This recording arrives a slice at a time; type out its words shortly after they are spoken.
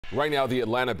Right now, the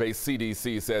Atlanta-based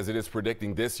CDC says it is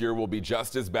predicting this year will be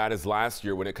just as bad as last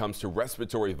year when it comes to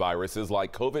respiratory viruses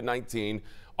like COVID-19,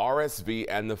 RSV,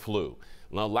 and the flu.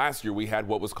 Now, last year we had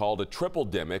what was called a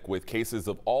triple-demic with cases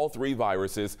of all three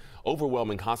viruses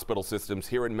overwhelming hospital systems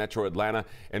here in Metro Atlanta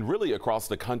and really across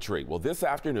the country. Well, this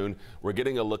afternoon we're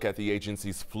getting a look at the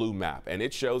agency's flu map, and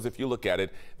it shows, if you look at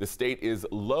it, the state is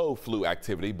low flu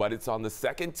activity, but it's on the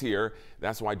second tier.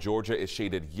 That's why Georgia is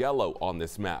shaded yellow on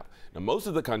this map. Now, most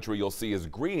of the country you'll see is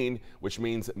green, which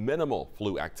means minimal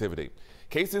flu activity.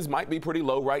 Cases might be pretty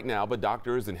low right now, but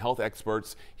doctors and health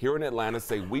experts here in Atlanta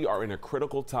say we are in a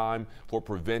critical time for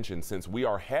prevention since we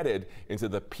are headed into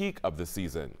the peak of the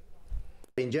season.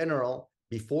 In general,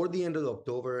 before the end of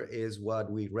October is what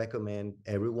we recommend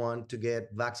everyone to get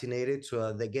vaccinated so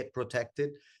that they get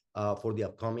protected for the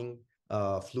upcoming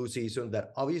flu season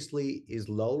that obviously is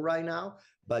low right now,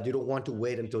 but you don't want to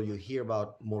wait until you hear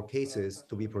about more cases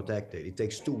to be protected. It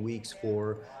takes 2 weeks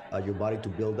for your body to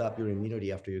build up your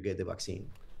immunity after you get the vaccine.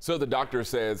 So the doctor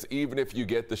says even if you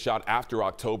get the shot after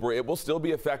October, it will still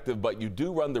be effective, but you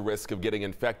do run the risk of getting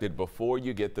infected before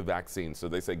you get the vaccine. So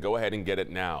they say go ahead and get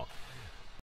it now.